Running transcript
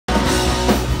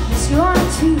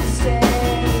Tuesday,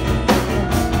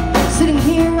 sitting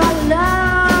here all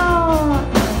alone.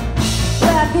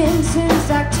 Where I've been since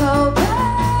October.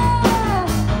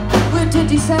 Where did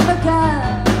December go?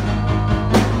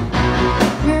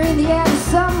 We're in the air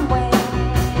somewhere.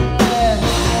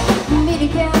 Meet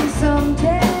again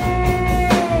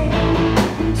someday.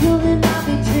 Until then I'll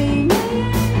be dreaming.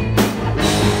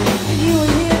 You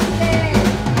were here today.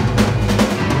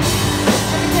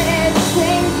 Every day the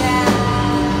same now.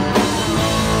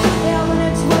 Yeah, one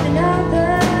into one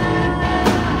another.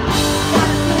 Got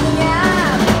a feeling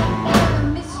I'm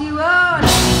gonna miss you on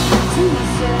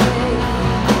Tuesday.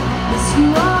 Miss you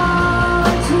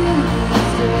on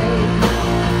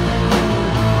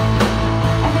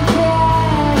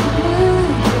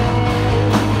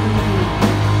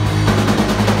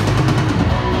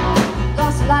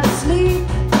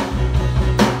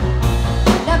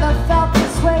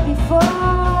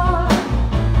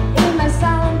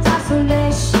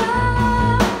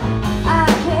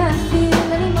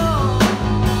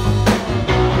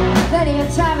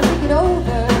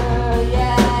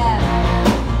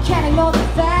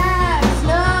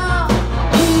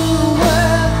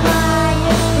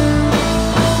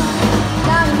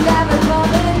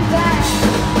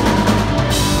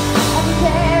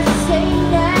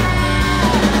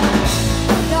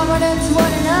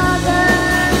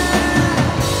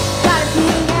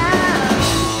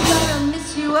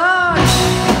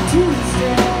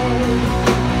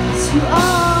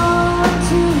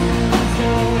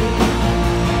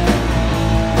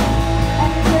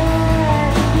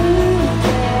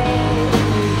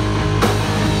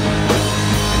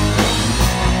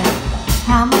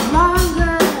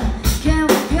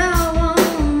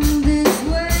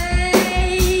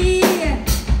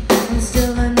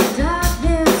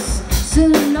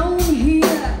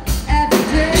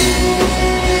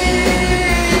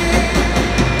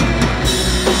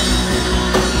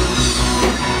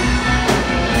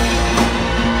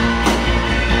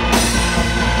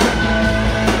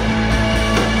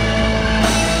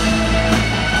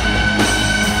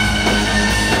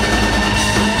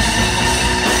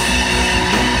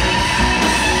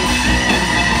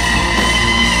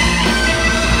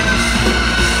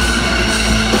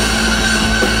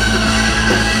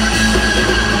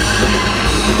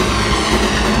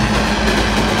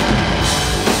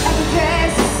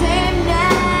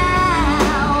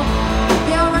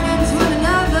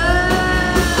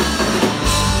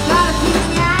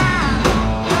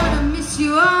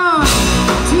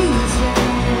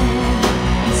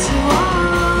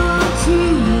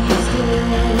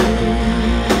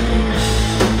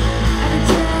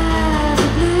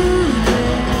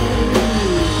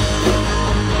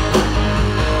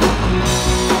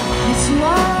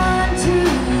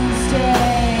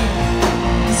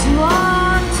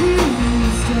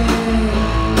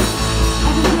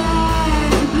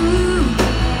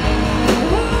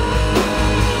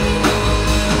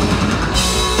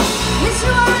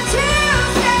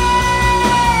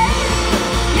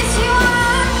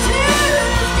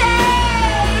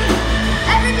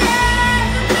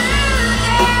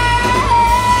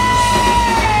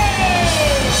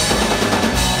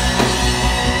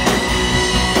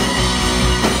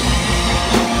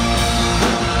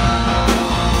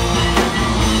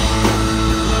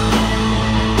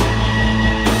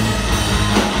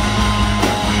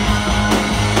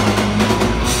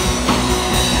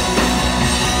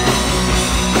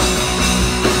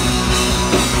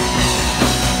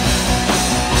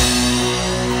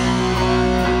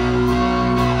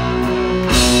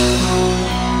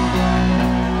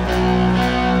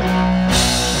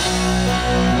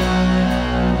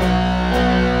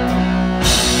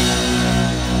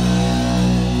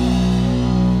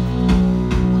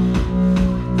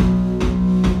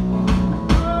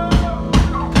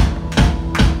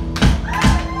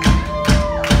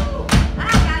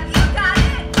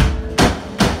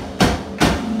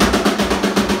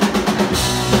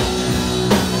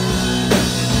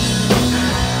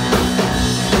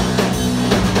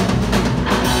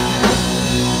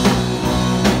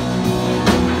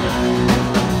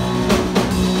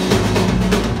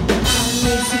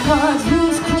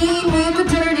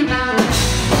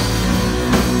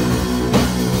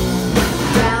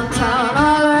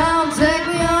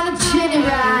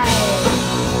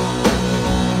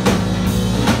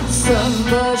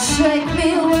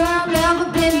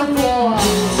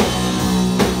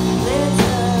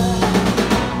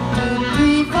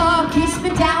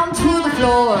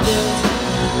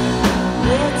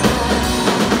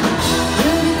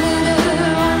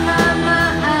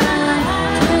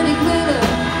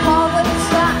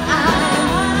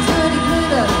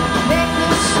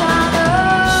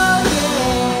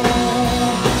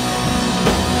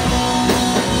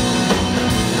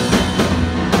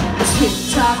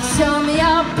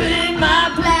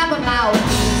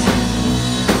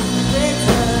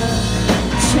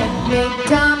Make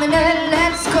dominant,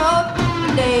 let's go.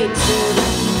 Day two,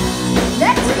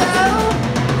 let's go.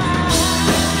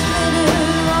 Glitter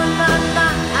on my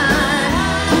mind,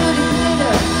 pretty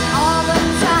glitter all the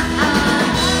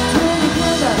time. Pretty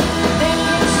glitter, make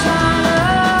me shine,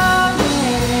 oh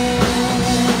yeah.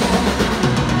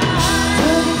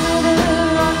 Pretty glitter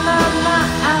on my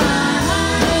mind,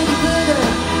 pretty glitter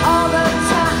all the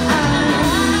time.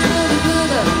 Pretty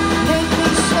glitter, make me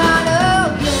shine,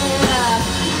 oh yeah.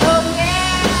 Oh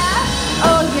yeah,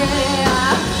 oh yeah,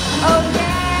 oh yeah.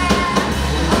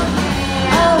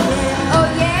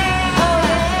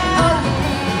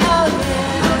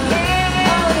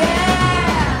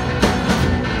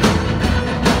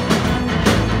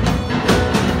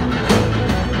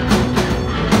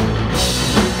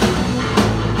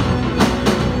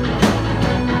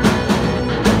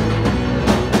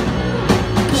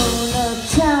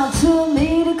 To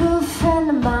meet a good friend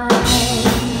of mine.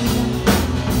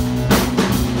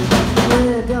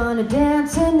 We're gonna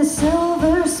dance in the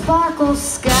silver sparkle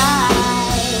sky.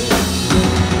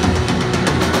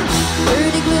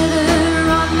 Dirty glitter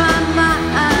on my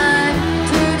mind,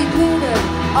 dirty glitter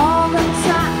all the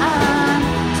time.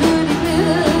 Dirty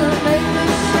glitter make me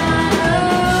shine,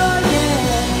 oh yeah.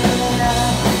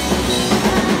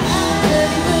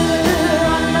 Dirty glitter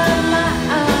on my mind,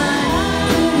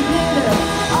 dirty glitter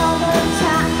all the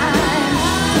time.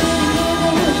 Dirty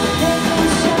glitter make me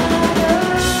shine, oh.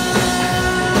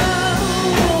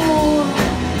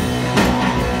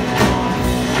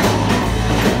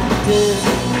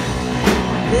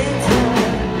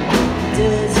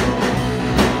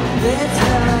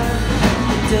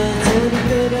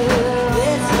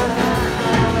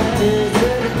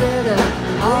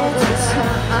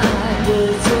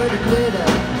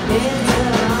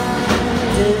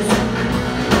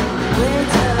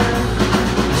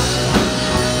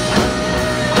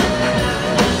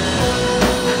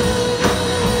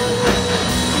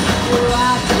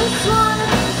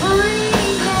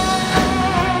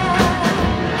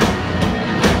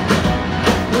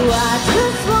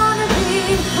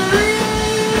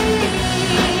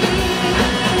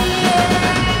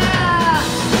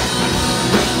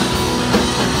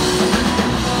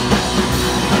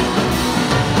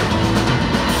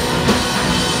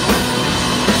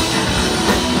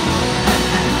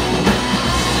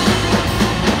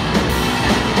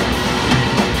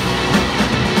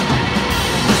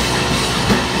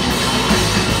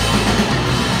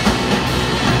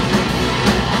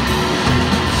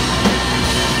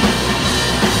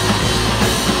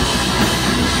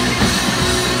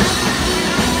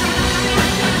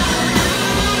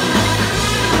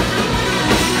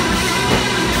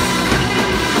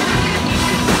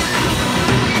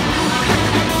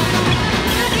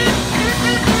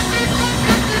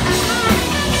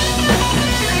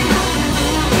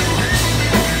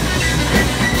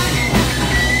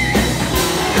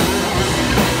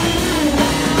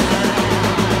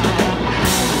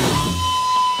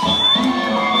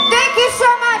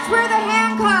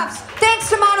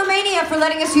 For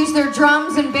letting us use their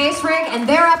drums and bass rig, and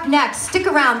they're up next. Stick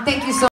around. Thank you so much.